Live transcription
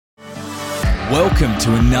Welcome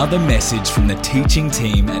to another message from the teaching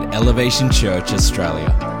team at Elevation Church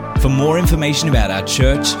Australia. For more information about our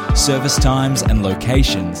church, service times and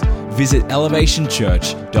locations, visit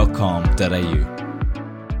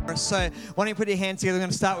elevationchurch.com.au. So why don't you put your hands together? We're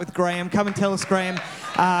going to start with Graham. Come and tell us, Graham,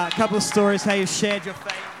 a couple of stories, how you've shared your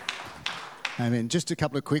faith. Amen. Just a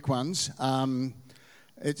couple of quick ones.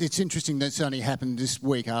 It's interesting that it's only happened this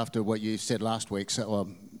week after what you said last week,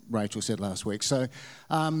 Rachel said last week. So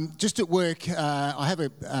just at work, I have a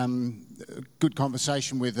good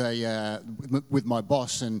conversation with my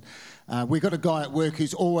boss, and we've got a guy at work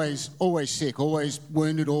who's always sick, always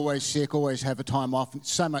wounded, always sick, always have a time off,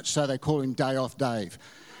 so much so they call him Day Off Dave.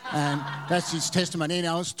 And that's his testimony. And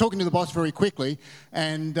I was talking to the boss very quickly,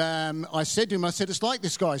 and I said to him, it's like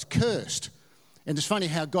this guy's cursed. And it's funny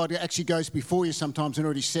how God actually goes before you sometimes and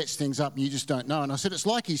already sets things up and you just don't know. And I said, it's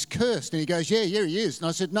like he's cursed. And he goes, yeah, he is. And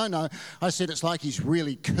I said, no. I said, it's like he's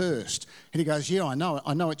really cursed. And he goes, yeah, I know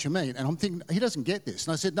what you mean. And I'm thinking, he doesn't get this.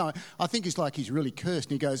 And I said, no, I think it's like he's really cursed.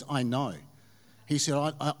 And he goes, I know. He said,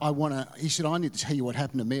 I need to tell you what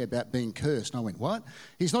happened to me about being cursed. And I went, what?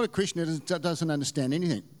 He's not a Christian, he doesn't understand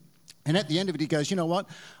anything. And at the end of it, he goes, you know what?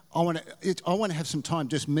 I want to have some time,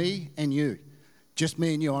 just me and you. Just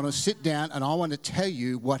me and you. I want to sit down and I want to tell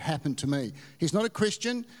you what happened to me. He's not a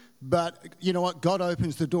Christian, but you know what? God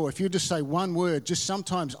opens the door. If you just say one word, just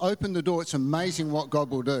sometimes open the door. It's amazing what God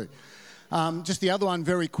will do. Just the other one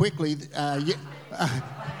very quickly. That's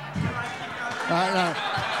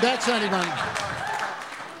only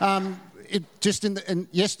one.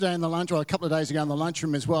 Yesterday in the lunch, or a couple of days ago in the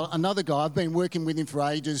lunchroom as well, another guy, I've been working with him for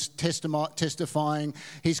ages, testifying.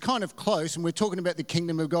 He's kind of close, and we're talking about the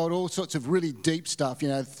kingdom of God, all sorts of really deep stuff,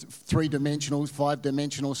 3-dimensional,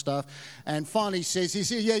 5-dimensional stuff. And finally he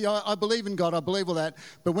says, yeah, I believe in God, I believe all that.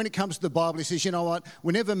 But when it comes to the Bible, he says, you know what,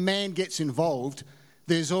 whenever man gets involved,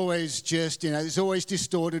 there's always there's always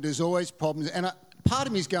distorted, there's always problems. And part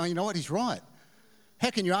of me is going, you know what, he's right. How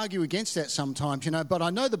can you argue against that sometimes, But I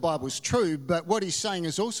know the Bible's true, but what he's saying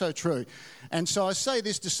is also true. And so I say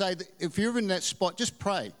this to say that if you're in that spot, just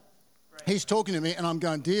pray. He's talking to me and I'm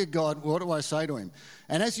going, dear God, what do I say to him?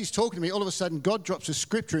 And as he's talking to me, all of a sudden God drops a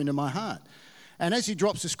scripture into my heart. And as he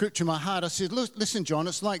drops the scripture in my heart, I said, listen, John,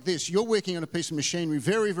 it's like this. You're working on a piece of machinery,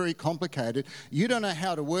 very, very complicated. You don't know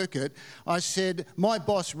how to work it. I said, my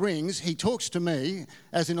boss rings. He talks to me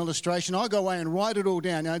as an illustration. I go away and write it all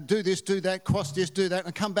down. Do this, do that, cross this, do that. And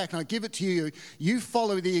I come back and I give it to you. You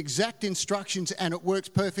follow the exact instructions and it works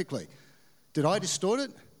perfectly. Did I distort it?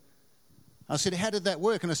 I said, how did that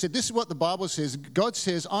work? And I said, this is what the Bible says. God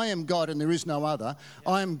says, I am God and there is no other.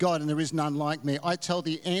 I am God and there is none like me. I tell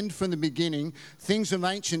the end from the beginning, things of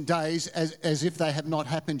ancient days as if they have not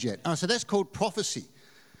happened yet. And I said, that's called prophecy.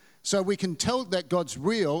 So we can tell that God's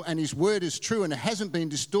real and his word is true and it hasn't been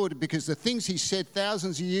distorted because the things he said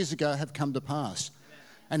thousands of years ago have come to pass.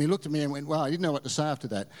 And he looked at me and went, wow, I didn't know what to say after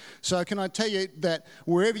that. So can I tell you that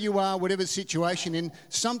wherever you are, whatever situation in,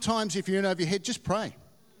 sometimes if you're in over your head, just pray.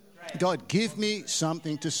 God, give me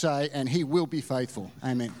something to say, and he will be faithful.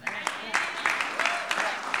 Amen.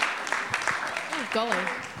 Oh, golly.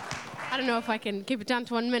 I don't know if I can keep it down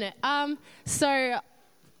to 1 minute. So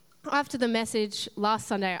after the message last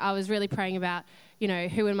Sunday, I was really praying about,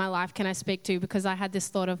 who in my life can I speak to? Because I had this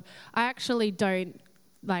thought of, I actually don't,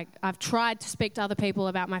 I've tried to speak to other people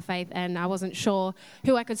about my faith, and I wasn't sure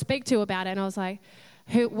who I could speak to about it. And I was like,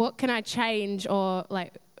 what can I change?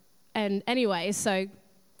 And anyway, so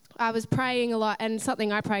I was praying a lot, and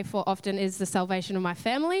something I pray for often is the salvation of my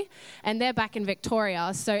family, and they're back in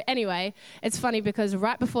Victoria. So anyway, it's funny because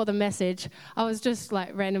right before the message, I was just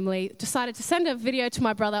randomly decided to send a video to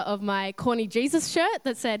my brother of my corny Jesus shirt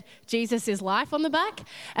that said, Jesus is life on the back.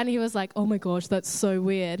 And he was like, oh my gosh, that's so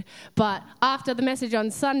weird. But after the message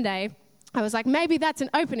on Sunday, I was like, maybe that's an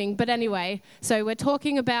opening. But anyway, so we're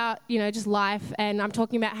talking about, just life, and I'm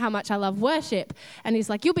talking about how much I love worship. And he's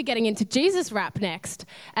like, you'll be getting into Jesus rap next.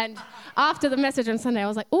 And after the message on Sunday, I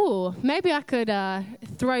was like, oh, maybe I could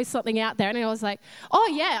throw something out there. And I was like, oh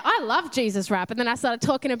yeah, I love Jesus rap. And then I started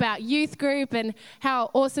talking about youth group and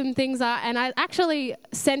how awesome things are. And I actually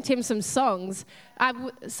sent him some songs.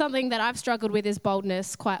 Something that I've struggled with is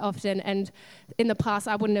boldness quite often. And in the past,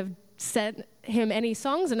 I wouldn't have sent him any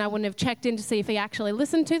songs, and I wouldn't have checked in to see if he actually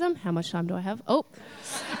listened to them. How much time do I have? Oh.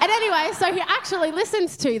 And anyway, so he actually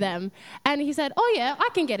listens to them, and he said, oh yeah, I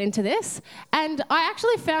can get into this. And I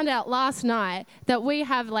actually found out last night that we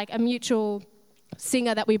have a mutual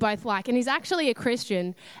singer that we both like, and he's actually a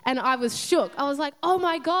Christian, and I was shook. I was like, oh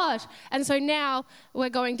my gosh. And so now we're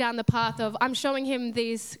going down the path of I'm showing him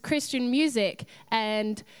these Christian music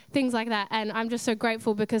and things like that, and I'm just so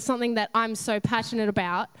grateful because something that I'm so passionate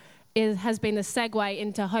about has been the segue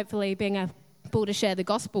into hopefully being able to share the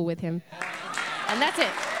gospel with him. And that's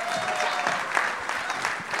it.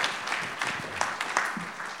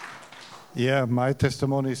 Yeah, my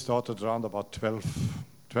testimony started around about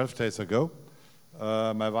 12 days ago.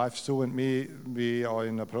 My wife Sue and me, we are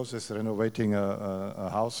in a process renovating a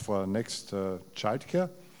house for next childcare.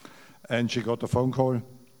 And she got a phone call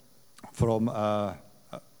from a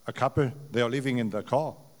couple. They are living in the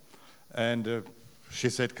car. And she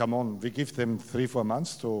said, come on, we give them 3-4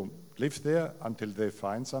 months to live there until they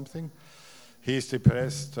find something. He's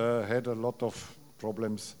depressed, had a lot of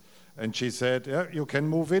problems. And she said, yeah, you can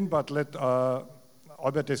move in, but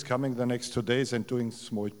Albert is coming the next 2 days and doing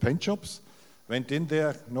small paint jobs. Went in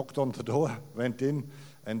there, knocked on the door, went in,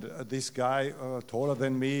 and this guy, taller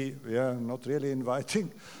than me, not really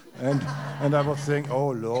inviting. And I was saying,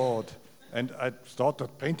 oh, Lord. And I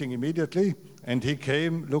started painting immediately, and he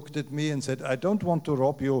came, looked at me and said, I don't want to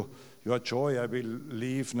rob you your joy, I will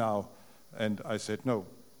leave now. And I said, no,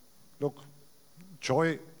 look,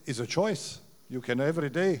 joy is a choice. You can every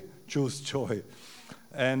day choose joy.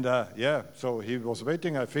 And so he was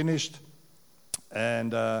waiting, I finished,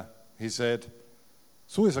 and he said,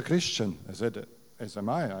 Sue is a Christian. I said, as am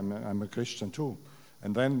I, I'm a Christian too.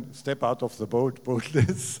 And then step out of the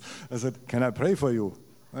boldness. I said, can I pray for you?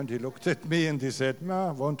 And he looked at me and he said,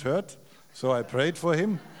 no, won't hurt. So I prayed for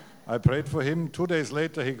him. 2 days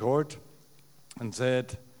later he called and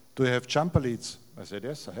said, do you have jumper leads? I said,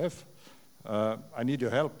 yes, I have. I need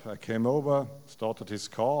your help. I came over, started his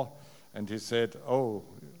car, and he said,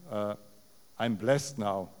 I'm blessed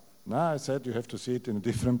now. No, I said, you have to see it in a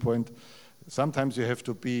different point. Sometimes you have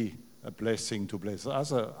to be a blessing to bless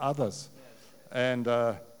others. And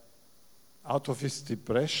out of his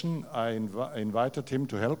depression, I invited him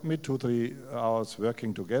to help me 2-3 hours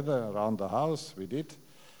working together around the house. We did.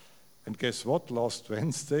 And guess what? Last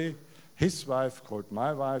Wednesday, his wife called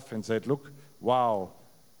my wife and said, look, wow,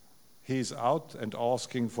 he's out and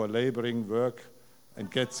asking for laboring work and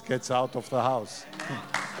gets out of the house.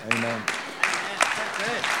 Amen.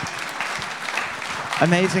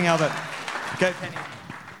 Amazing, Albert. Go, Penny.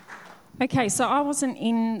 Okay, so I wasn't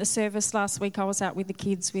in the service last week. I was out with the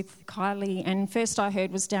kids with Kylie, and first I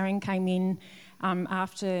heard was Darren came in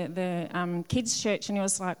after the kids' church, and he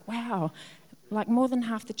was like, wow, like more than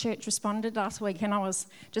half the church responded last week, and I was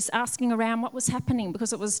just asking around what was happening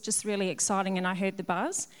because it was just really exciting, and I heard the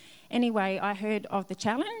buzz. Anyway, I heard of the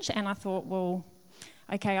challenge, and I thought, well,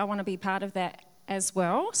 okay, I want to be part of that as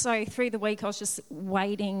well. So through the week, I was just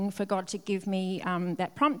waiting for God to give me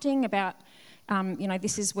that prompting about,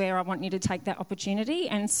 this is where I want you to take that opportunity.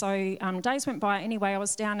 And so days went by. Anyway, I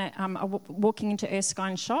was down at walking into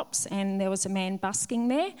Erskine Shops, and there was a man busking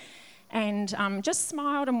there, and just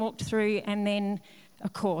smiled and walked through. And then,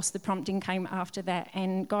 of course, the prompting came after that,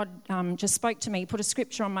 and God just spoke to me, put a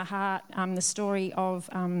scripture on my heart, the story of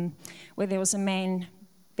where there was a man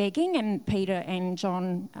begging, and Peter and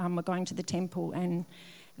John were going to the temple, and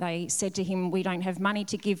they said to him, we don't have money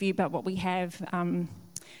to give you, but what we have,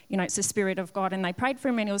 it's the Spirit of God. And they prayed for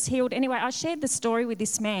him and he was healed. Anyway, I shared the story with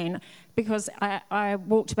this man because I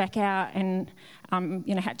walked back out and,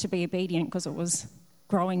 had to be obedient because it was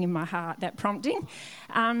growing in my heart, that prompting.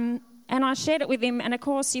 And I shared it with him. And, of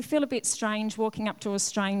course, you feel a bit strange walking up to a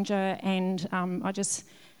stranger, and I just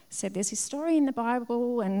said, there's this story in the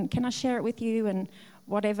Bible, and can I share it with you? And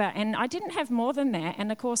whatever. And I didn't have more than that.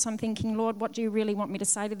 And of course I'm thinking, Lord, what do you really want me to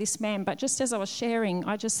say to this man? But just as I was sharing,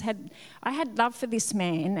 I had love for this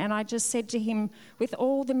man, and I just said to him, with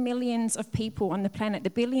all the millions of people on the planet, the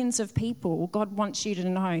billions of people, God wants you to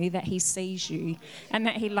know that he sees you and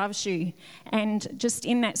that he loves you. And just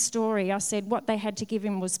in that story, I said what they had to give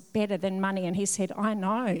him was better than money. And he said, I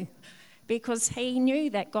know, because he knew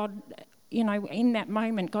that God, in that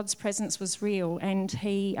moment, God's presence was real, and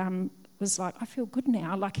he was like, I feel good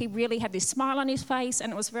now. Like he really had this smile on his face,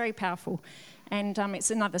 and it was very powerful. And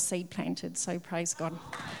it's another seed planted, so praise God.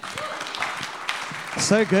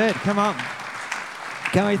 So good. Come on.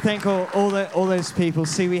 Can we thank all those people?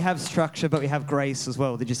 See, we have structure, but we have grace as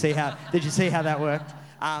well. Did you see how that worked?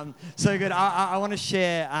 So good. I want to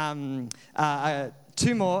share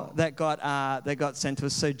two more that got sent to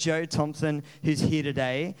us. So Jo Thompson, who's here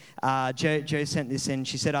today, Jo sent this in.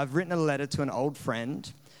 She said, I've written a letter to an old friend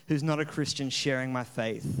who's not a Christian, sharing my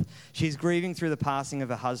faith. She's grieving through the passing of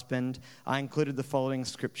her husband. I included the following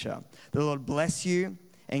scripture. The Lord bless you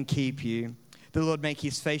and keep you. The Lord make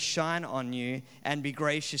his face shine on you and be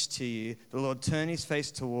gracious to you. The Lord turn his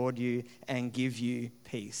face toward you and give you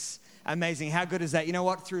peace. Amazing. How good is that? You know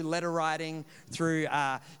what? Through letter writing, through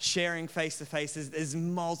sharing face-to-face, there's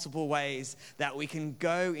multiple ways that we can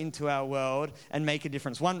go into our world and make a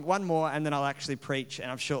difference. One more, and then I'll actually preach, and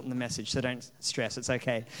I've shortened the message, so don't stress. It's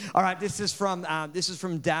okay. All right, this is from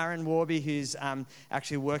Darren Warby, who's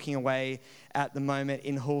actually working away at the moment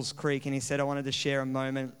in Halls Creek, and he said, I wanted to share a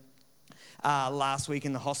moment last week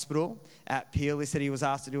in the hospital at Peel. He said he was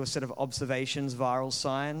asked to do a set of observations, viral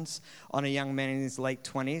signs, on a young man in his late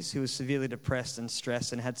 20s who was severely depressed and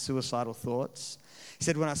stressed and had suicidal thoughts. He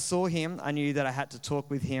said, when I saw him, I knew that I had to talk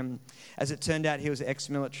with him. As it turned out, he was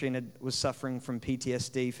ex-military and was suffering from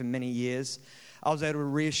PTSD for many years. I was able to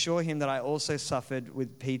reassure him that I also suffered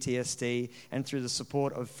with PTSD, and through the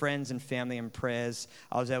support of friends and family and prayers,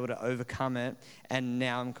 I was able to overcome it, and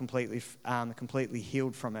now I'm completely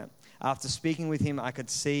healed from it. After speaking with him, I could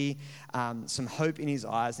see some hope in his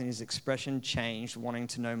eyes, and his expression changed, wanting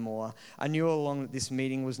to know more. I knew all along that this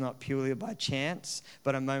meeting was not purely by chance,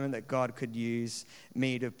 but a moment that God could use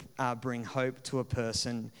me to bring hope to a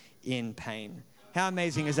person in pain. How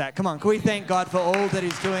amazing is that? Come on, can we thank God for all that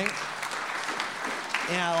he's doing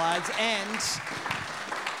in our lives? And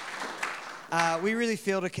we really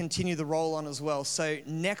feel to continue the roll on as well. So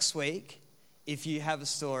next week, if you have a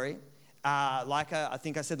story, I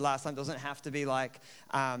think I said last time, it doesn't have to be like,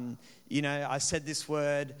 I said this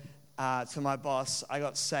word to my boss, I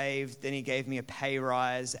got saved, then he gave me a pay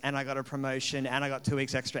rise, and I got a promotion, and I got 2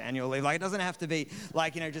 weeks extra annual leave. Like, it doesn't have to be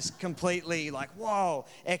like, just completely like, whoa.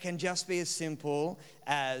 It can just be as simple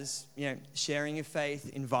as, sharing your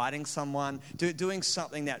faith, inviting someone, doing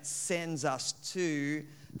something that sends us to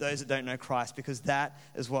those that don't know Christ, because that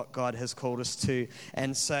is what God has called us to.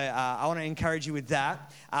 And so I want to encourage you with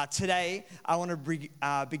that. Today, I want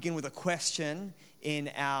to begin with a question in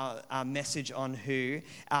our message on who.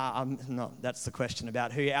 That's the question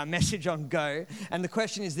about who. Our message on Go. And the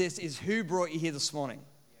question is this, is who brought you here this morning?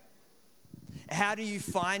 How do you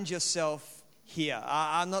find yourself here?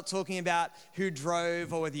 I'm not talking about who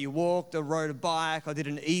drove, or whether you walked or rode a bike or did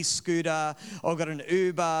an e-scooter or got an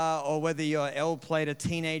Uber, or whether your L-plate, a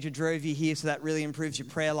teenager, drove you here so that really improves your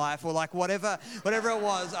prayer life, or like whatever it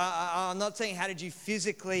was. I'm not saying how did you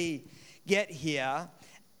physically get here,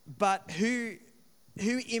 but who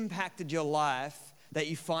impacted your life that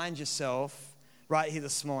you find yourself right here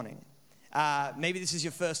this morning? Maybe this is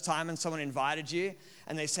your first time and someone invited you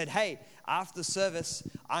and they said, hey, after the service,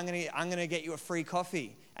 I'm gonna get you a free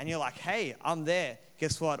coffee. And you're like, hey, I'm there.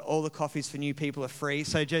 Guess what? All the coffees for new people are free.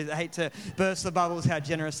 So I hate to burst the bubbles how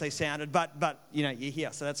generous they sounded, but you're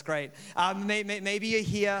here, so that's great. Maybe you're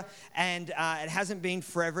here and it hasn't been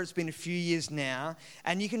forever. It's been a few years now.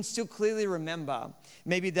 And you can still clearly remember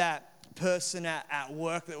maybe that person at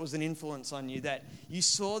work that was an influence on you, that you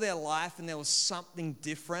saw their life and there was something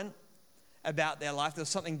different about their life. There was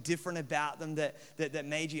something different about them that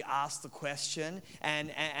made you ask the question, and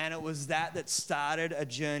it was that started a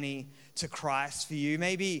journey to Christ for you.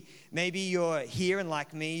 Maybe you're here, and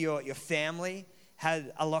like me, your family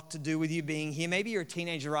had a lot to do with you being here. Maybe you're a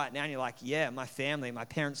teenager right now and you're like, yeah, my family, my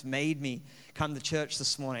parents made me come to church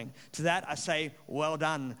this morning. To that I say, well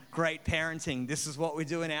done, great parenting. This is what we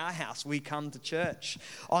do in our house. We come to church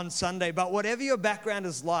on Sunday. But whatever your background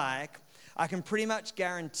is like, I can pretty much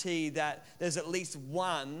guarantee that there's at least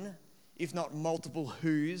one, if not multiple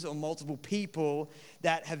who's or multiple people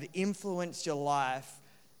that have influenced your life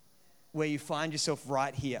where you find yourself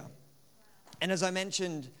right here. And as I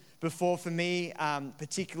mentioned before, for me,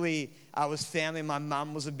 particularly I was family. My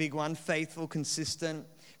mum was a big one, faithful, consistent,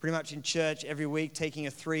 pretty much in church every week, taking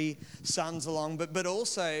her 3 sons along. But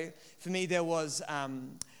also, for me, there was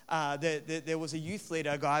there was a youth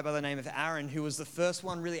leader, a guy by the name of Aaron, who was the first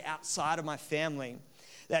one really outside of my family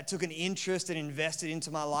that took an interest and invested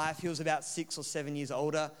into my life. He was about 6 or 7 years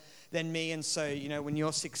older than me, and so, when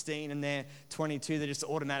you're 16 and they're 22, they're just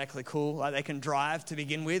automatically cool. Like, they can drive to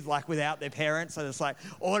begin with, like without their parents, so it's like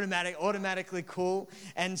automatically cool.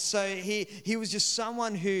 And so he was just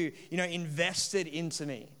someone who, invested into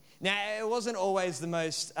me. Now, it wasn't always the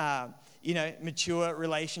most, mature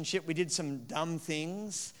relationship. We did some dumb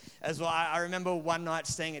things as well. I remember one night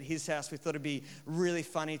staying at his house. We thought it'd be really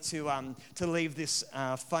funny to leave this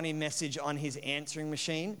funny message on his answering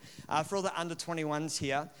machine. For all the under 21s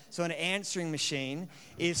here, so an answering machine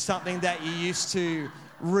is something that you used to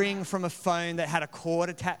ring from a phone that had a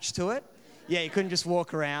cord attached to it. Yeah, you couldn't just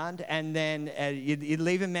walk around, and then you'd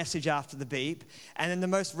leave a message after the beep, and then the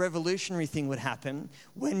most revolutionary thing would happen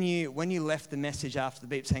when you left the message after the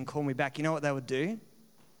beep saying, call me back. You know what they would do?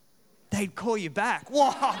 they'd call you back.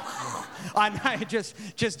 Whoa! I know,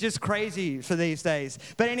 just crazy for these days.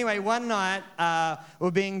 But anyway, one night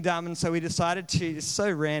we're being dumb, and so we decided to, it's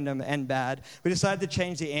so random and bad, we decided to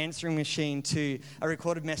change the answering machine to a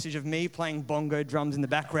recorded message of me playing bongo drums in the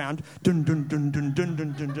background, dun dun dun dun dun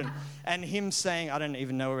dun dun dun, and him saying, I don't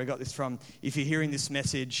even know where we got this from, if you're hearing this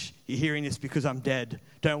message, you're hearing this because I'm dead.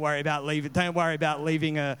 Don't worry about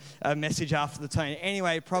leaving a message after the tone.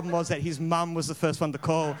 Anyway, problem was that his mum was the first one to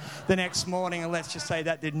call the next morning, and let's just say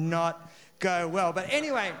that did not go well. But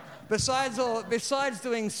anyway, besides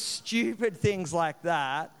doing stupid things like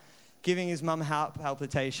that, giving his mum heart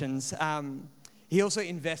palpitations, he also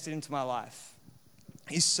invested into my life.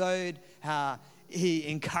 He sowed, he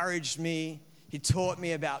encouraged me, he taught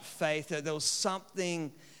me about faith. There was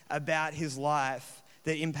something about his life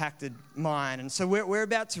that impacted mine. And so we're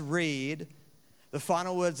about to read the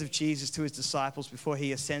final words of Jesus to his disciples before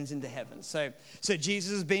he ascends into heaven. So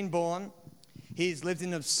Jesus has been born. He's lived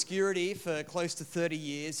in obscurity for close to 30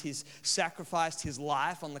 years. He's sacrificed his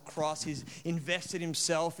life on the cross. He's invested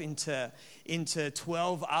himself into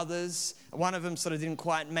 12 others. One of them sort of didn't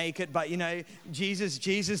quite make it, but Jesus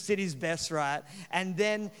did his best, right? And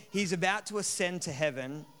then he's about to ascend to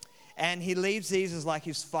heaven. And he leaves these as like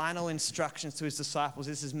his final instructions to his disciples.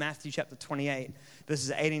 This is Matthew chapter 28,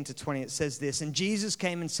 verses 18 to 20. It says this, "And Jesus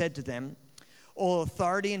came and said to them, 'All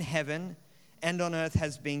authority in heaven and on earth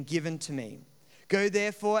has been given to me. Go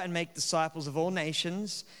therefore and make disciples of all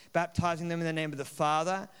nations, baptizing them in the name of the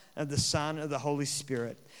Father, and of the Son, and of the Holy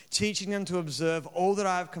Spirit, teaching them to observe all that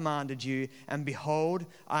I have commanded you. And behold,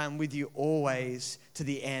 I am with you always to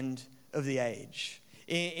the end of the age.'"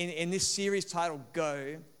 In this series titled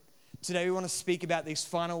Go, today we want to speak about these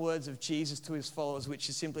final words of Jesus to his followers, which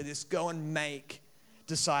is simply this: go and make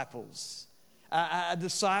disciples. A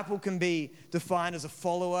disciple can be defined as a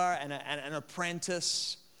follower and an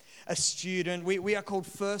apprentice, a student. We are called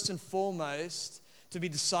first and foremost to be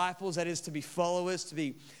disciples, that is to be followers, to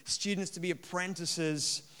be students, to be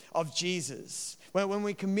apprentices of Jesus. When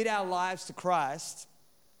we commit our lives to Christ,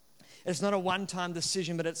 it's not a one-time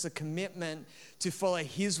decision, but it's a commitment to follow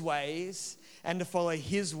his ways and to follow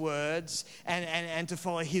his words and to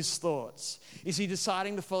follow his thoughts. You see,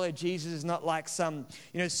 deciding to follow Jesus is not like some,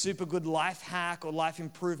 super good life hack or life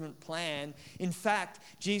improvement plan. In fact,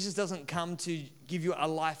 Jesus doesn't come to give you a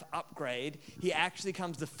life upgrade. He actually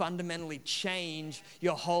comes to fundamentally change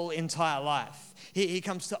your whole entire life. He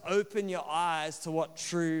comes to open your eyes to what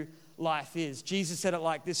true life is. Jesus said it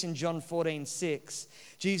like this in John 14:6.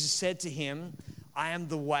 Jesus said to him, "I am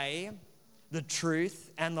the way, the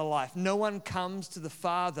truth, and the life. No one comes to the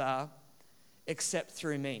Father except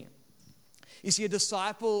through me." You see, a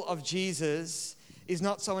disciple of Jesus is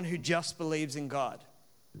not someone who just believes in God,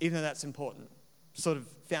 even though that's important, sort of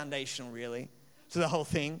foundational really to the whole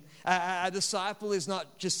thing. A disciple is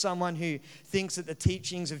not just someone who thinks that the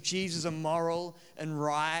teachings of Jesus are moral and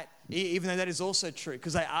right, even though that is also true,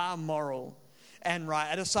 because they are moral and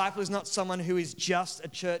right. A disciple is not someone who is just a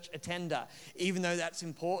church attender, even though that's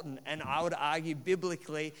important. And I would argue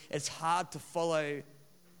biblically, it's hard to follow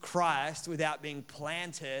Christ without being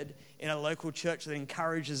planted in a local church that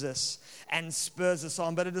encourages us and spurs us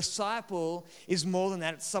on. But a disciple is more than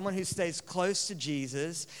that. It's someone who stays close to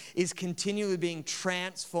Jesus, is continually being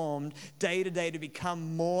transformed day to day to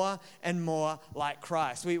become more and more like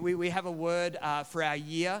Christ. We have a word for our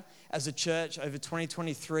year as a church over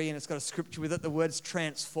 2023, and it's got a scripture with it. The word's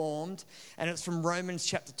transformed, and it's from Romans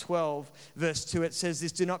chapter 12, verse 2. It says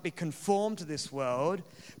this: "Do not be conformed to this world,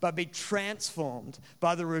 but be transformed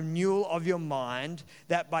by the renewal of your mind,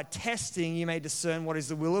 that by testing you may discern what is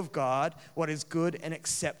the will of God, what is good and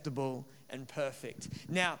acceptable and perfect."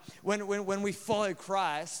 Now, when we follow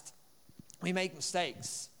Christ, we make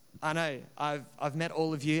mistakes. I know, I've met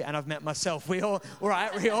all of you and I've met myself. We all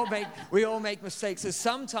make mistakes. So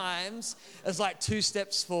sometimes it's like 2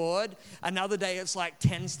 steps forward. Another day it's like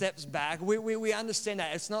 10 steps back. We understand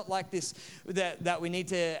that. It's not like this, that we need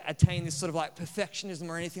to attain this sort of like perfectionism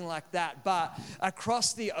or anything like that. But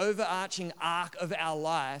across the overarching arc of our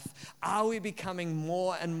life, are we becoming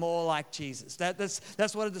more and more like Jesus?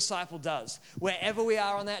 That's what a disciple does. Wherever we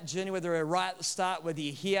are on that journey, whether we're right at the start, whether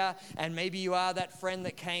you're here and maybe you are that friend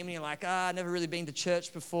that came and you're like, I've never really been to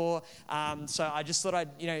church before, so I just thought I'd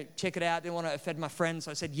check it out. Didn't want to offend my friends,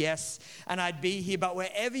 so I said yes, and I'd be here. But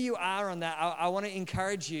wherever you are on that, I want to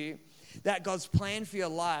encourage you that God's plan for your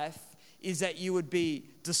life is that you would be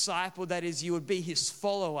discipled, that is, you would be his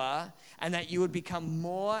follower, and that you would become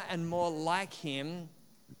more and more like him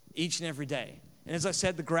each and every day. And as I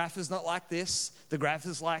said, the graph is not like this. The graph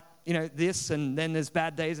is like this, and then there's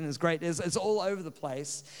bad days and there's great days. It's all over the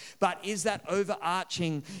place. But is that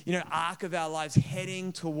overarching, arc of our lives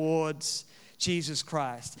heading towards Jesus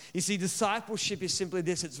Christ? You see, discipleship is simply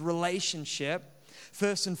this. It's relationship.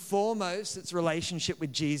 First and foremost, it's relationship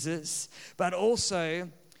with Jesus, but also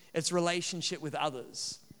it's relationship with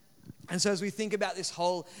others. And so as we think about this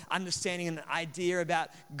whole understanding and idea about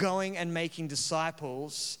going and making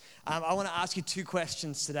disciples, I want to ask you two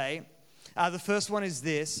questions today. The first one is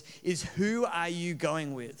this, is who are you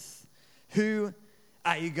going with? Who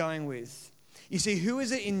are you going with? You see, who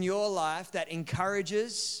is it in your life that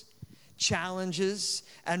encourages, challenges,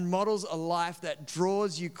 and models a life that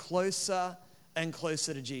draws you closer and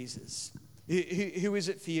closer to Jesus? Who is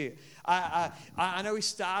it for you? I know we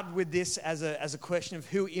started with this as a question of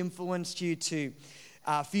who influenced you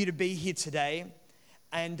for you to be here today.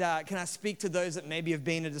 And can I speak to those that maybe have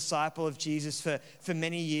been a disciple of Jesus for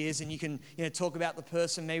many years, and you can talk about the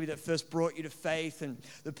person maybe that first brought you to faith, and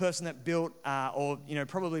the person that built, or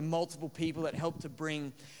probably multiple people that helped to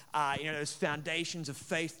bring those foundations of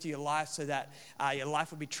faith to your life, so that your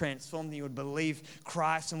life would be transformed and you would believe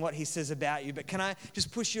Christ and what He says about you. But can I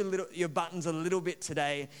just push your buttons a little bit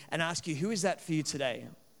today and ask you, who is that for you today?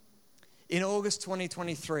 In August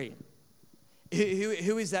 2023.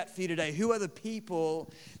 Who is that for you today? Who are the people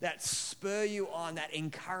that spur you on, that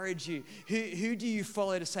encourage you? Who do you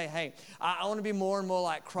follow to say, hey, I want to be more and more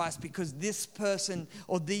like Christ because this person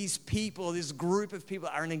or these people or this group of people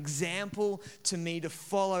are an example to me to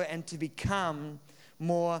follow and to become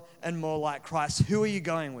more and more like Christ? Who are you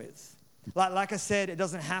going with? Like I said, it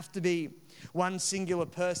doesn't have to be one singular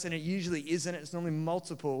person. It usually isn't. It's normally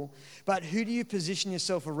multiple. But who do you position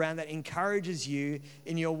yourself around that encourages you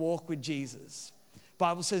in your walk with Jesus? The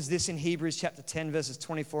Bible says this in Hebrews chapter 10, verses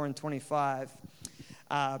 24 and 25.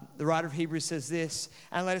 The writer of Hebrews says this,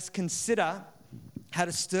 and let us consider how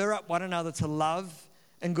to stir up one another to love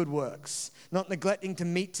and good works, not neglecting to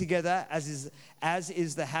meet together as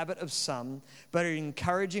is the habit of some, but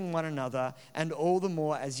encouraging one another, and all the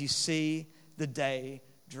more as you see the day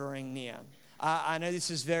drawing near. I know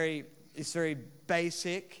this is very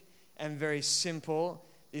basic and very simple.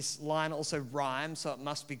 This line also rhymes, so it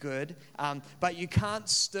must be good. But you can't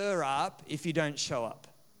stir up if you don't show up.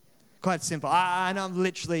 Quite simple. I know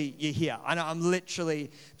you're here. I know I'm literally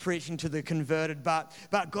preaching to the converted, but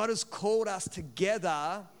God has called us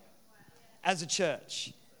together as a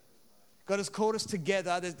church. God has called us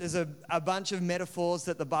together. There's a bunch of metaphors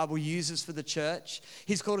that the Bible uses for the church.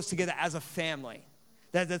 He's called us together as a family.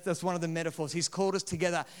 That's one of the metaphors. He's called us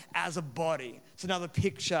together as a body. It's another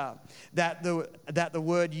picture that the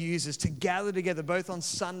word uses, to gather together both on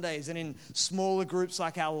Sundays and in smaller groups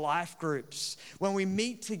like our life groups. When we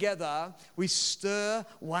meet together, we stir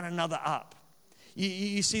one another up.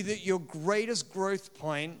 You see that your greatest growth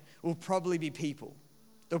point will probably be people.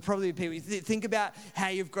 There'll probably be people. Think about how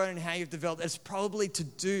you've grown and how you've developed. It's probably to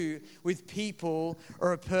do with people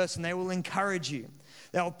or a person. They will encourage you.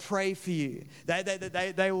 They'll pray for you.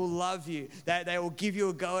 They will love you. They will give you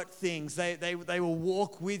a go at things. They will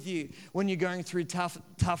walk with you when you're going through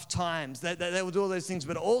tough times. They will do all those things,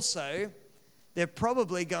 but also they're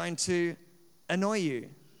probably going to annoy you.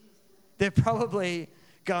 They're probably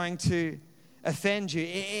going to offend you.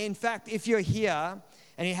 In fact, if you're here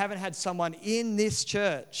and you haven't had someone in this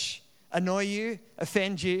church annoy you,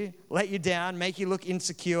 offend you, let you down, make you look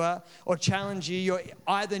insecure, or challenge you, you're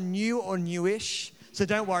either new or newish. So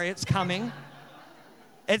don't worry, it's coming.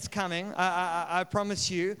 It's coming, I promise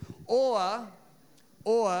you. Or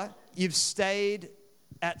you've stayed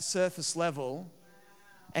at surface level,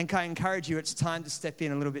 and can I encourage you, it's time to step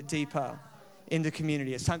in a little bit deeper in the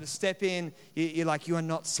community. It's time to step in. You're like, you are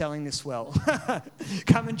not selling this well.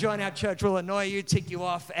 Come and join our church. We'll annoy you, tick you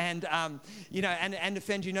off, and and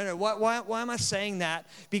offend you. No. Why am I saying that?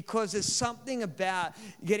 Because there's something about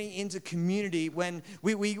getting into community when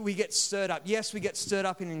we get stirred up. Yes, we get stirred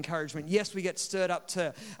up in encouragement. Yes, we get stirred up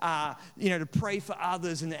to to pray for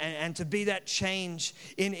others and to be that change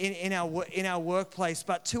in our workplace.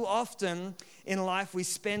 But too often in life, we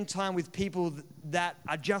spend time with people that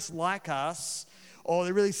are just like us, or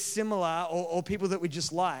they're really similar, or people that we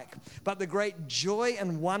just like. But the great joy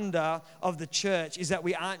and wonder of the church is that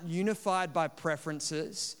we aren't unified by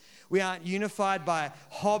preferences. We aren't unified by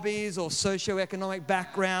hobbies or socioeconomic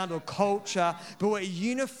background or culture, but we're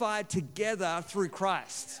unified together through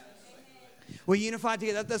Christ. We're unified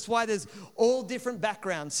together. That's why there's all different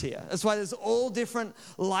backgrounds here. That's why there's all different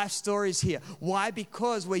life stories here. Why?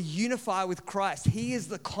 Because we're unified with Christ. He is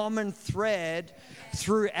the common thread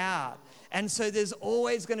throughout. And so there's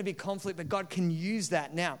always going to be conflict, but God can use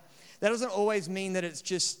that. Now, that doesn't always mean that it's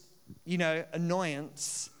just,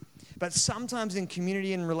 annoyance. But sometimes in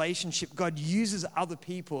community and relationship, God uses other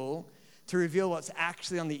people to reveal what's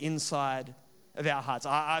actually on the inside of our hearts.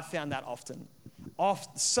 I've found that often.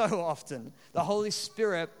 So often. The Holy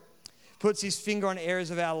Spirit puts his finger on areas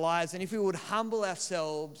of our lives. And if we would humble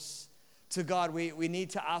ourselves to God, we need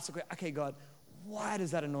to ask, okay, God, why does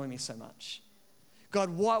that annoy me so much? God,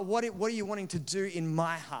 what are you wanting to do in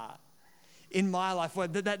my heart, in my life?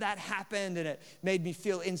 That happened and it made me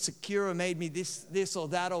feel insecure or made me this or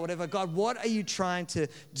that or whatever. God, what are you trying to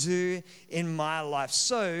do in my life?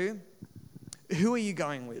 So, who are you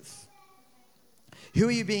going with? Who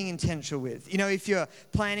are you being intentional with? You know, if you're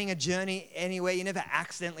planning a journey anywhere, you never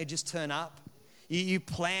accidentally just turn up. You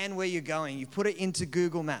plan where you're going. You put it into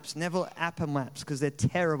Google Maps. Never Apple Maps because they're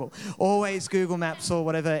terrible. Always Google Maps or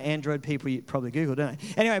whatever Android people you probably Google, don't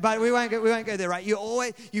they? Anyway, but we won't go there, right?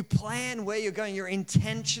 You plan where you're going. You're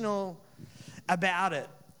intentional about it.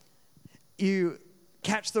 You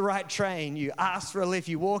catch the right train. You ask for a lift.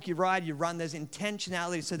 You walk, you ride, you run. There's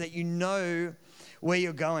intentionality so that you know where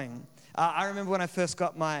you're going. I remember when I first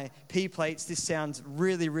got my P plates, this sounds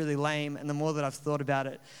really, really lame, and the more that I've thought about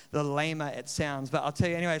it, the lamer it sounds. But I'll tell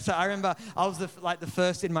you anyway. So I remember I was the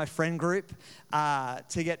first in my friend group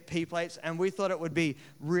to get P plates, and we thought it would be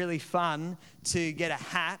really fun to get a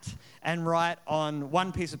hat and write on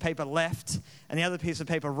one piece of paper left and the other piece of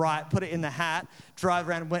paper right, put it in the hat, drive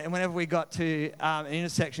around, and whenever we got to an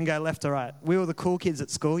intersection, go left or right. We were the cool kids at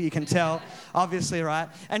school, you can tell, obviously, right?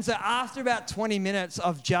 And so after about 20 minutes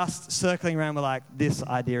of just circling around, we're like, this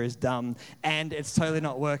idea is dumb, and it's totally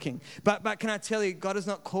not working. But can I tell you, God has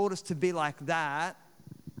not called us to be like that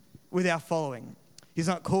with our following. He's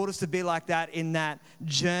not called us to be like that in that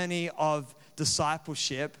journey of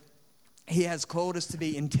discipleship. He has called us to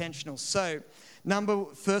be intentional. So,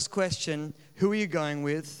 first question, who are you going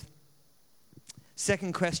with?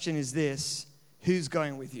 Second question is this, who's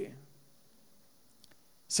going with you?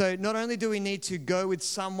 So not only do we need to go with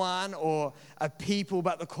someone or a people,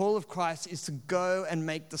 but the call of Christ is to go and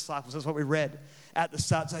make disciples. That's what we read at the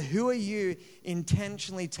start. So who are you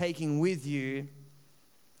intentionally taking with you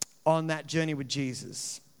on that journey with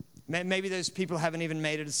Jesus? Maybe those people haven't even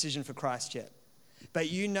made a decision for Christ yet. But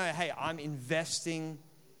you know, hey, I'm investing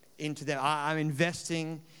into them. I'm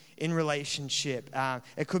investing in relationship.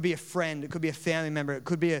 It could be a friend. It could be a family member. It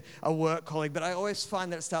could be a work colleague. But I always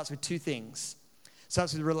find that it starts with two things. It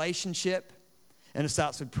starts with relationship and it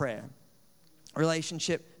starts with prayer.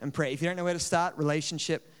 Relationship and prayer. If you don't know where to start,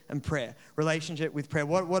 relationship and prayer. Relationship with prayer.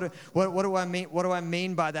 What do I mean? What do I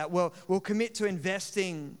mean by that? Well, we'll commit to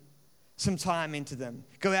investing some time into them.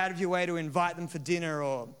 Go out of your way to invite them for dinner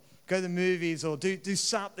or go to the movies or do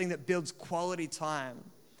something that builds quality time.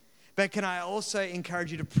 But can I also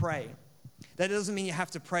encourage you to pray? That doesn't mean you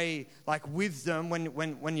have to pray like with them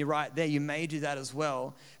when you're right there. You may do that as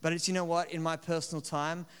well. But it's, you know what? In my personal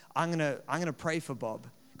time, I'm gonna pray for Bob.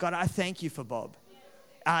 God, I thank you for Bob.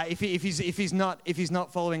 If he's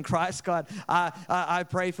not following Christ, God, I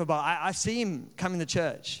pray for Bob. I see him coming to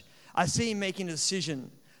church. I see him making a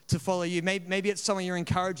decision to follow you. Maybe it's someone you're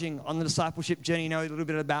encouraging on the discipleship journey, you know a little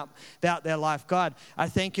bit about their life. God, I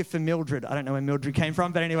thank you for Mildred. I don't know where Mildred came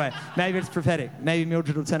from, but anyway, maybe it's prophetic. Maybe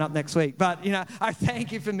Mildred will turn up next week. But, you know, I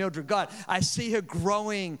thank you for Mildred. God, I see her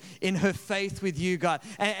growing in her faith with you, God.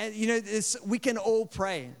 And you know, we can all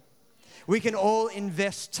pray. We can all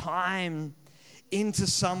invest time into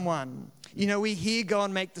someone. You know, we hear go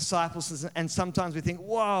and make disciples, and sometimes we think,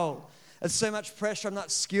 whoa, it's so much pressure. I'm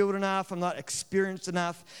not skilled enough. I'm not experienced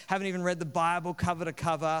enough. Haven't even read the Bible cover to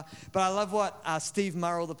cover. But I love what Steve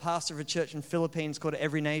Murrell, the pastor of a church in Philippines called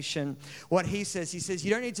Every Nation, what he says. He says,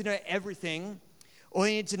 you don't need to know everything. All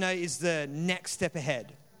you need to know is the next step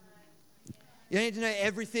ahead. You don't need to know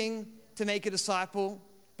everything to make a disciple,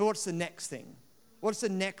 but what's the next thing? What's the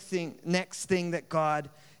next thing that God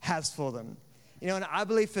has for them? You know, and I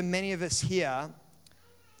believe for many of us here,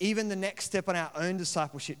 even the next step on our own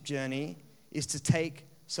discipleship journey is to take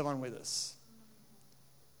someone with us.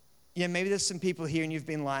 Yeah, maybe there's some people here and you've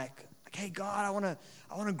been like, okay, God, I want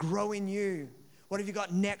to grow in you. What have you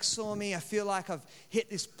got next for me? I feel like I've hit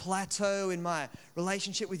this plateau in my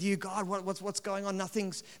relationship with you. God, what's going on?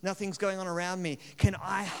 Nothing's going on around me. Can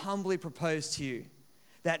I humbly propose to you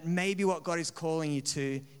that maybe what God is calling you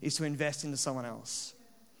to is to invest into someone else?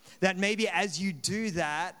 That maybe as you do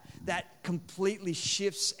that completely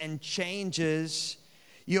shifts and changes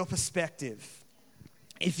your perspective.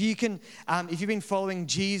 If you've been following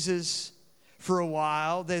Jesus for a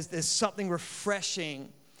while, there's something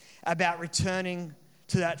refreshing about returning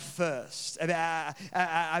to that first,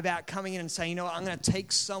 about coming in and saying, you know what, I'm going to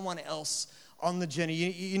take someone else on the journey.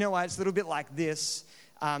 You know why? It's a little bit like this.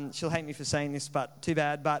 She'll hate me for saying this, but too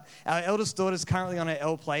bad. But our eldest daughter's currently on her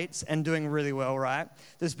L plates and doing really well, right?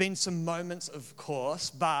 There's been some moments, of course,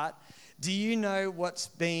 but do you know what's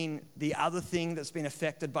been the other thing that's been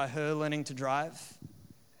affected by her learning to drive?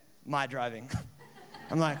 My driving.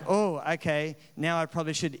 I'm like, oh, okay, now I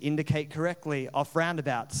probably should indicate correctly off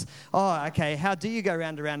roundabouts. Oh, okay, how do you go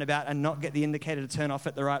round a roundabout and not get the indicator to turn off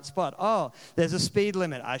at the right spot? Oh, there's a speed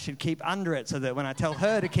limit. I should keep under it so that when I tell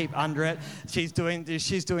her to keep under it, she's doing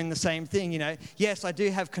the same thing, you know. Yes, I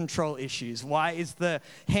do have control issues. Why is the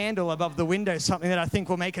handle above the window something that I think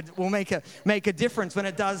will make a difference when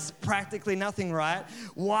it does practically nothing, right?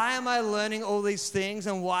 Why am I learning all these things,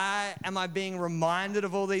 and why am I being reminded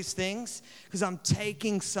of all these things? Because I'm taking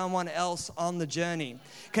someone else on the journey.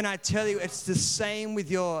 Can I tell you, it's the same with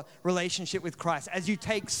your relationship with Christ. As you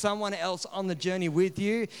take someone else on the journey with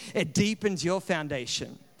you, it deepens your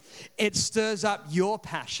foundation. It stirs up your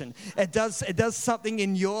passion. It does something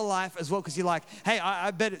in your life as well, because you're like, hey,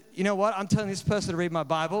 I bet, you know what? I'm telling this person to read my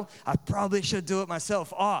Bible. I probably should do it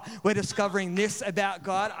myself. Oh, we're discovering this about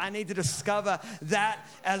God. I need to discover that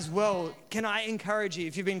as well. Can I encourage you,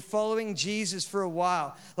 if you've been following Jesus for a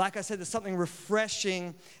while, like I said, there's something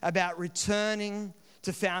refreshing about returning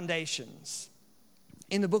to foundations.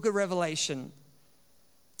 In the book of Revelation,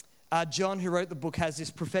 John, who wrote the book, has this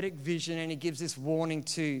prophetic vision, and he gives this warning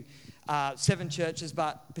to 7 churches,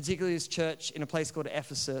 but particularly this church in a place called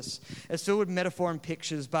Ephesus. It's filled with metaphor and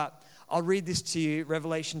pictures, but I'll read this to you,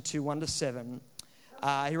 Revelation 2, 1-7.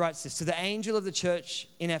 He writes this: "To the angel of the church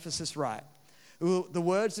in Ephesus write, the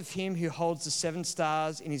words of him who holds the 7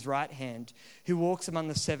 stars in his right hand, who walks among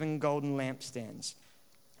the 7 golden lampstands."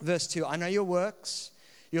 Verse 2, "I know your works,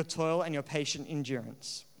 your toil, and your patient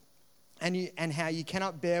endurance, and how you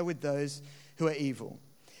cannot bear with those who are evil.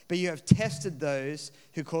 But you have tested those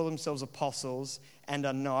who call themselves apostles and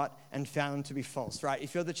are not, and found them to be false." Right?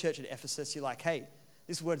 If you're the church at Ephesus, you're like, hey,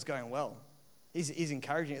 this word's going well. He's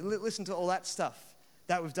encouraging it. Listen to all that stuff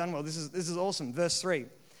that we've done well. This is awesome. Verse 3,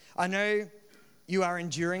 "I know you are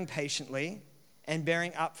enduring patiently and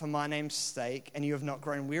bearing up for my name's sake, and you have not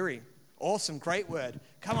grown weary." Awesome, great word.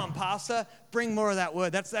 Come on, pastor, bring more of that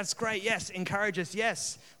word. That's great. Yes, encourage us.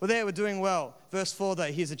 Yes, we're doing well. Verse 4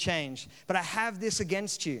 though, here's a change. "But I have this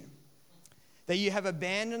against you, that you have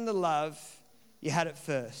abandoned the love you had at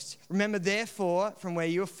first. Remember therefore from where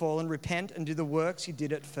you have fallen, repent and do the works you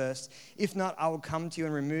did at first. If not, I will come to you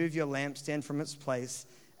and remove your lampstand from its place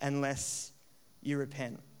unless you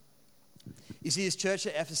repent." You see, this church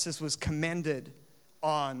at Ephesus was commended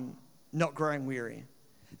on not growing weary.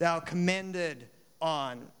 They are commended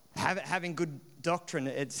on having good doctrine.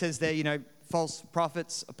 It says there, you know, false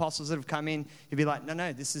prophets, apostles that have come in, you'd be like,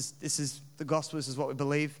 no, this is the gospel, this is what we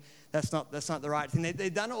believe. That's not the right thing.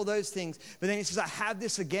 They've done all those things, but then he says, "I have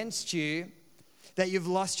this against you, that you've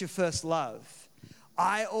lost your first love."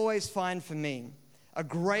 I always find for me, a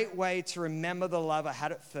great way to remember the love I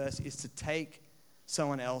had at first is to take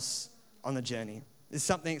someone else on the journey. There's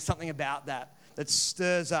something about that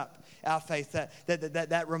stirs up our faith,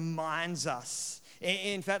 that reminds us.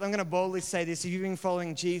 In fact, I'm going to boldly say this: if you've been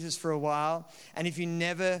following Jesus for a while, and if you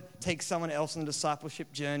never take someone else on the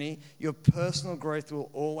discipleship journey, your personal growth will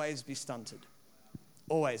always be stunted.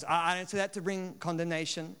 Always. I don't say that to bring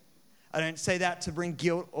condemnation. I don't say that to bring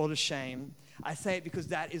guilt or to shame. I say it because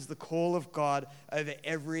that is the call of God over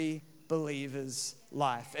every believer's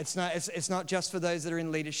life. It's not just for those that are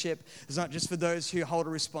in leadership. It's not just for those who hold a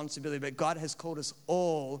responsibility, but God has called us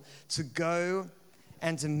all to go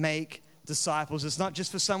and to make disciples. It's not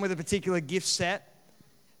just for some with a particular gift set.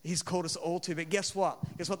 He's called us all to. But guess what?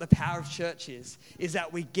 Guess what the power of church is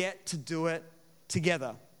that we get to do it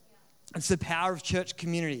together. It's the power of church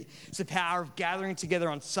community. It's the power of gathering together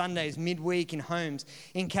on Sundays, midweek, in homes,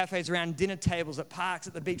 in cafes, around dinner tables, at parks,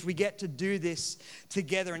 at the beach. We get to do this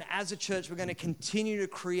together. And as a church, we're going to continue to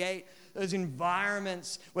create those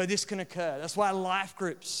environments where this can occur. That's why life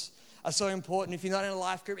groups are so important. If you're not in a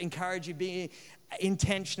life group, encourage you, be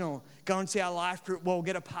intentional. Go and see our life group. We'll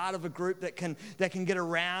get a part of a group that can get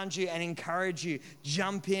around you and encourage you.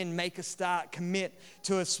 Jump in, make a start, commit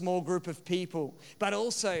to a small group of people. But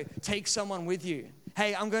also take someone with you.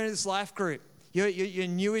 Hey, I'm going to this life group. You're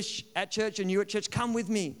newish at church, you're new at church. Come with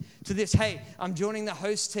me to this. Hey, I'm joining the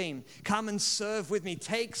host team. Come and serve with me.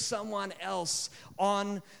 Take someone else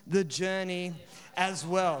on the journey as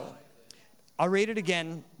well. I'll read it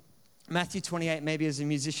again. Matthew 28, maybe as the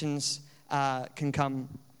musicians can come.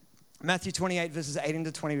 Matthew 28, verses 18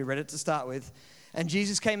 to 20, we read it to start with. "And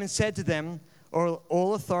Jesus came and said to them,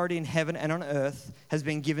 all authority in heaven and on earth has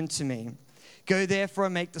been given to me. Go therefore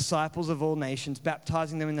and make disciples of all nations,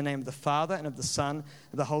 baptizing them in the name of the Father and of the Son and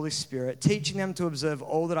of the Holy Spirit, teaching them to observe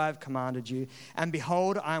all that I have commanded you. And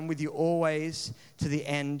behold, I am with you always to the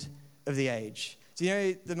end of the age. Do you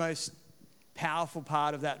know the most powerful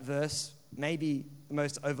part of that verse, maybe the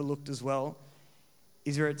most overlooked as well,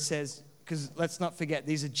 is where it says, because let's not forget,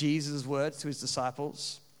 these are Jesus' words to his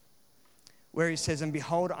disciples, where he says, and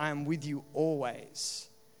behold, I am with you always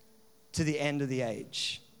to the end of the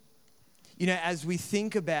age. You know, as we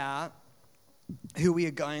think about who we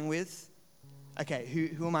are going with, okay,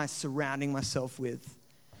 who am I surrounding myself with?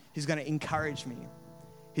 Who's going to encourage me?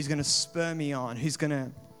 Who's going to spur me on? Who's going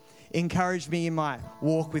to encourage me in my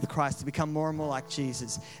walk with Christ to become more and more like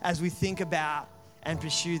Jesus? As we think about and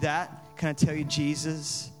pursue that, can I tell you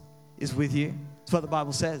Jesus is with you? That's what the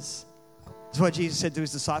Bible says. That's what Jesus said to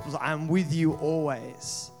his disciples, I am with you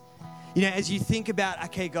always. You know, as you think about,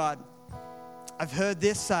 okay, God, I've heard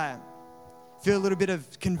this, I feel a little bit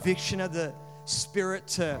of conviction of the Spirit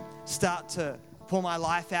to start to pour my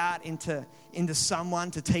life out into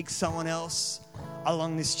someone, to take someone else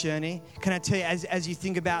along this journey. Can I tell you, as you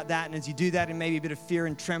think about that and as you do that in maybe a bit of fear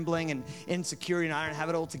and trembling and insecurity and I don't have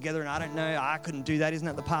it all together and I don't know, I couldn't do that. Isn't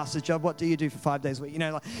that the pastor's job? What do you do for 5 days a week?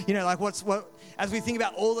 As we think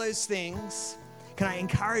about all those things, can I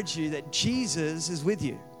encourage you that Jesus is with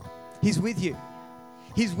you? He's with you.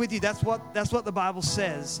 He's with you. That's what the Bible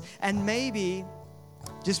says. And maybe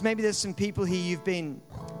there's some people here you've been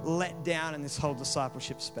let down in this whole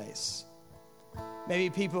discipleship space. Maybe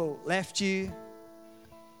people left you,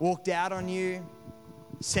 walked out on you,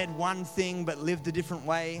 said one thing but lived a different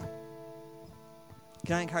way.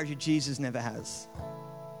 Can I encourage you? Jesus never has.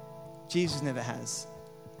 Jesus never has.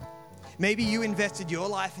 Maybe you invested your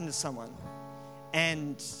life into someone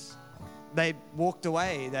and they walked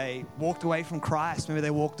away. They walked away from Christ. Maybe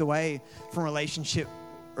they walked away from relationship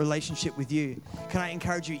with you. Can I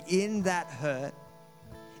encourage you, in that hurt,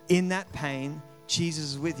 in that pain, Jesus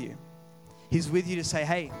is with you. He's with you to say,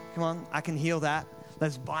 hey, come on, I can heal that.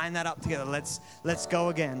 Let's bind that up together. Let's go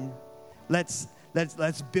again. Let's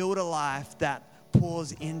build a life that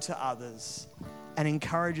pours into others and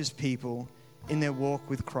encourages people in their walk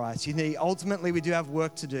with Christ. You know, ultimately, we do have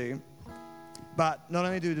work to do. But not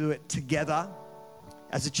only do we do it together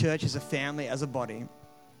as a church, as a family, as a body,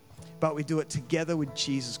 but we do it together with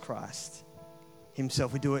Jesus Christ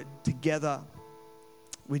himself. We do it together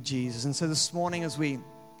with Jesus. And so this morning as we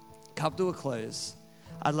come to a close,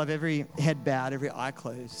 I'd love every head bowed, every eye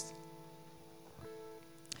closed.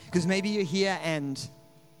 Because maybe you're here and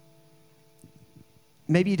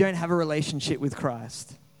maybe you don't have a relationship with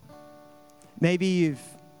Christ. Maybe you've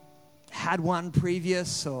had one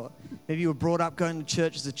previous, or maybe you were brought up going to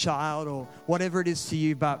church as a child, or whatever it is to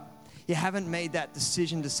you, but you haven't made that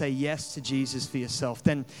decision to say yes to Jesus for yourself.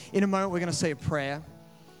 Then in a moment we're going to say a prayer,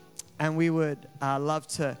 and we would love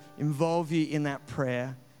to involve you in that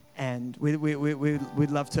prayer, and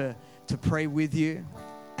we'd love to pray with you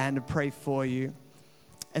and to pray for you.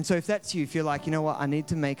 And so if that's you, if you're like, you know what, I need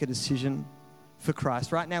to make a decision for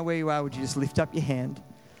Christ. Right now where you are, would you just lift up your hand?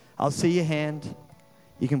 I'll see your hand.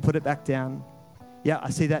 You can put it back down. Yeah,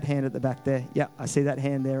 I see that hand at the back there. Yeah, I see that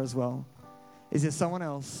hand there as well. Is there someone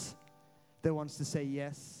else that wants to say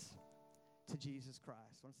yes to Jesus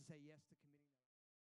Christ? Wants to say yes.